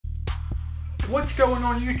What's going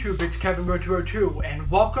on YouTube? It's KevinGo202 and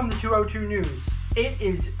welcome to 202 News. It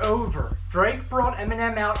is over. Drake brought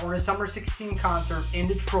Eminem out on his Summer 16 concert in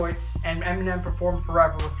Detroit and Eminem performed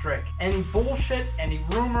Forever with Drake. Any bullshit, any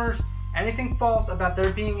rumors, anything false about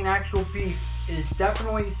there being an actual beef is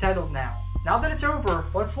definitely settled now. Now that it's over,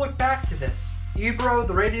 let's look back to this. Ebro,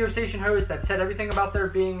 the radio station host that said everything about there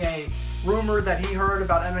being a rumor that he heard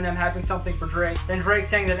about Eminem having something for Drake, then Drake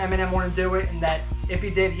saying that Eminem wouldn't do it and that if he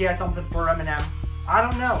did, he has something for Eminem. I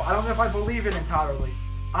don't know if I believe it entirely.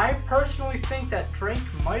 I personally think that Drake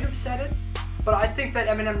might have said it, but I think that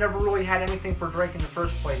Eminem never really had anything for Drake in the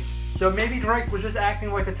first place. So maybe Drake was just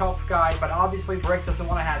acting like a tough guy, but obviously Drake doesn't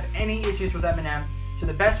want to have any issues with Eminem. So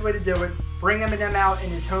the best way to do it, bring Eminem out in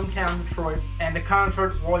his hometown Detroit, and the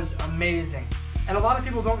concert was amazing. And a lot of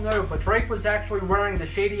people don't know, but Drake was actually wearing the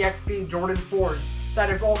Shady XP Jordan 4s that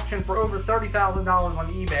have auctioned for over $30,000 on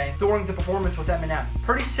eBay during the performance with Eminem.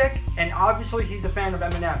 Pretty sick, and obviously he's a fan of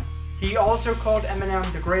Eminem. He also called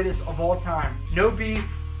Eminem the greatest of all time. No beef,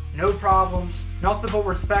 no problems, nothing but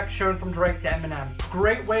respect shown from Drake to Eminem.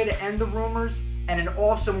 Great way to end the rumors, and an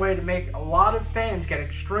awesome way to make a lot of fans get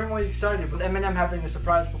extremely excited with Eminem having a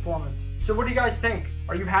surprise performance. So what do you guys think?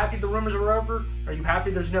 Are you happy the rumors are over? Are you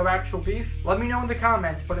happy there's no actual beef? Let me know in the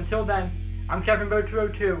comments, but until then, I'm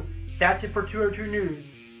KevinGo202. That's it for 202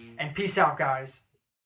 News, and peace out, guys.